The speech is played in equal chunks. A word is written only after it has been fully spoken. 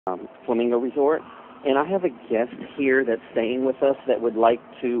Flamingo Resort, and I have a guest here that's staying with us that would like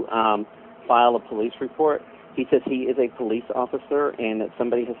to file a police report. He says he is a police officer and that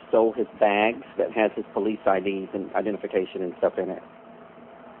somebody has stole his bags that has his police IDs and identification and stuff in it.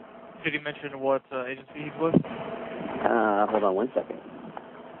 Did he mention what agency he's with? Hold on 1 second.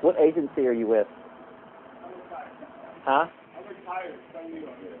 What agency are you with? Huh? I'm retired.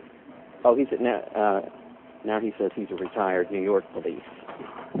 Oh, he said now he says he's a retired New York police.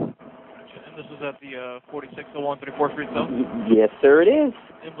 And this is at the 4601 34th Street South? Yes, sir, it is.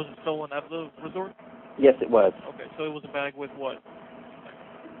 And was it stolen at the resort? Yes, it was. Okay, so it was a bag with what?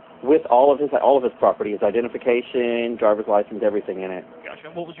 With all of his property, his identification, driver's license, everything in it. Gotcha.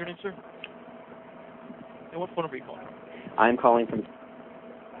 And what was your name, sir? And what phone number are you calling from? I'm calling from...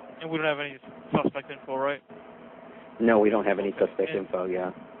 And we don't have any suspect info, right? No, we don't have any suspect info,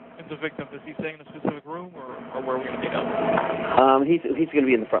 yeah. And the victim, is he staying in a specific room, or where are we going to meet up? He's going to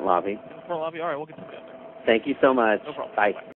be in the front lobby. In the front lobby? All right, we'll get to that there. Thank you so much. No problem. Bye. Bye.